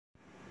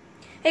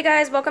Hey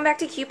guys, welcome back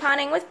to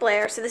Couponing with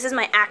Blair. So this is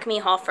my Acme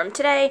haul from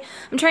today.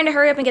 I'm trying to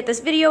hurry up and get this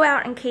video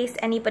out in case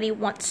anybody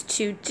wants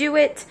to do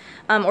it,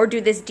 or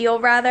do this deal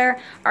rather.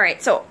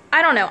 Alright, so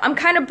I don't know. I'm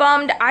kind of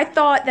bummed. I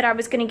thought that I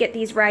was going to get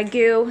these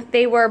Ragu.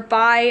 They were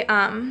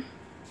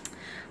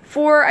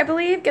for, I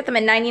believe, get them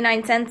at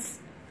 99 cents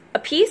a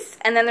piece.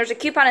 And then there's a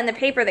coupon in the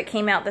paper that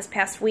came out this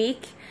past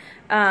week.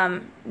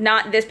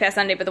 Not this past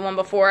Sunday, but the one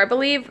before, I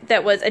believe,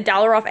 that was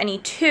 $1 off any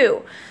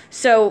two.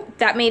 So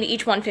that made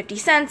each one 50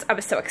 cents. I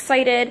was so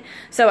excited.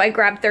 So I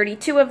grabbed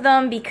 32 of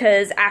them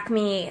because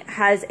Acme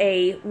has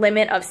a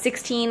limit of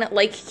 16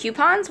 like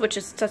coupons, which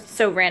is just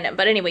so random.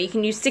 But anyway, you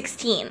can use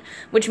 16,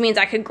 which means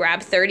I could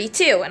grab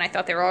 32, and I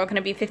thought they were all going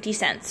to be 50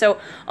 cents. So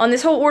on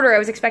this whole order, I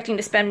was expecting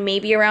to spend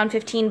maybe around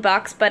 15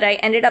 bucks, but I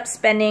ended up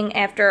spending,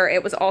 after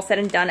it was all said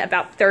and done,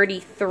 about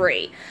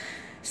 33.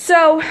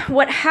 So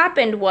what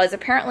happened was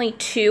apparently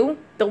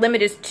the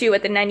limit is 2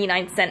 at the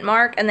 99-cent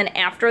mark, and then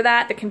after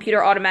that the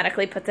computer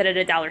automatically puts it at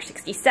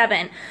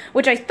 $1.67,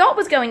 which I thought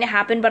was going to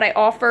happen, but I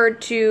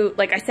offered to,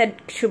 like I said,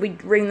 should we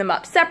ring them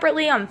up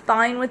separately? I'm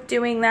fine with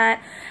doing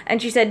that.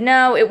 And she said,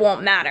 no, it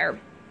won't matter.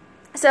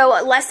 So,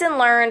 lesson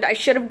learned, I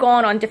should have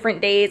gone on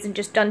different days and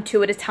just done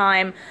 2 at a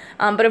time,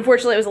 but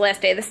unfortunately it was the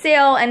last day of the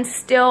sale, and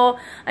still,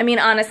 I mean,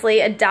 honestly,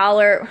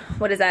 $1,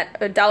 what is that,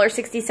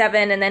 $1.67,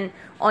 and then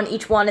on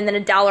each one, and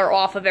then $1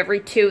 off of every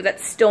 2,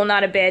 that's still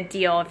not a bad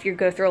deal if you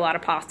go through a lot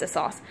of pasta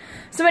sauce.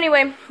 So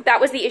anyway, that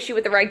was the issue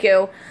with the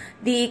Ragu.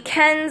 The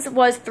Ken's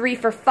was 3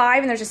 for $5,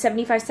 and there's a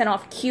 75-cent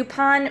off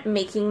coupon,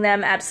 making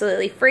them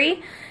absolutely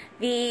free.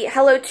 The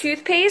Hello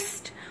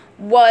toothpaste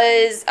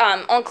was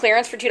on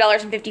clearance for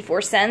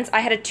 $2.54.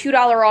 I had a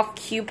 $2 off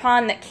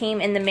coupon that came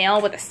in the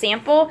mail with a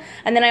sample,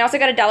 and then I also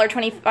got a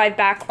 $1.25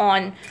 back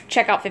on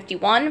checkout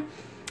 51.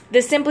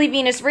 The Simply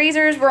Venus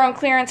razors were on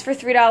clearance for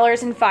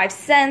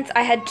 $3.05.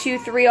 I had 2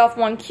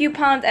 3-off-1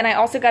 coupons, and I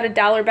also got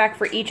 $1 back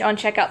for each on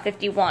checkout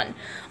 51.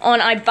 On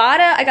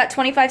Ibotta, I got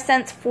 25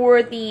 cents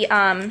for the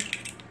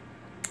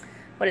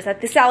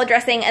the salad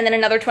dressing, and then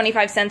another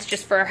 25 cents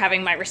just for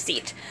having my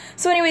receipt.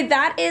 So anyway,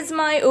 that is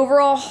my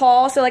overall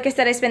haul. So like I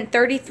said, I spent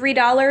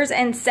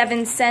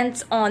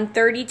 $33.07 on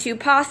 32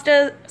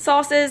 pasta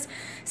sauces,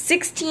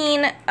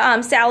 16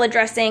 salad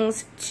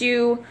dressings,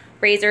 2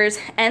 razors,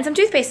 and some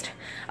toothpaste.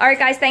 Alright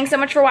guys, thanks so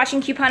much for watching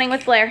Couponing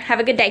with Blair. Have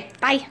a good day.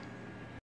 Bye!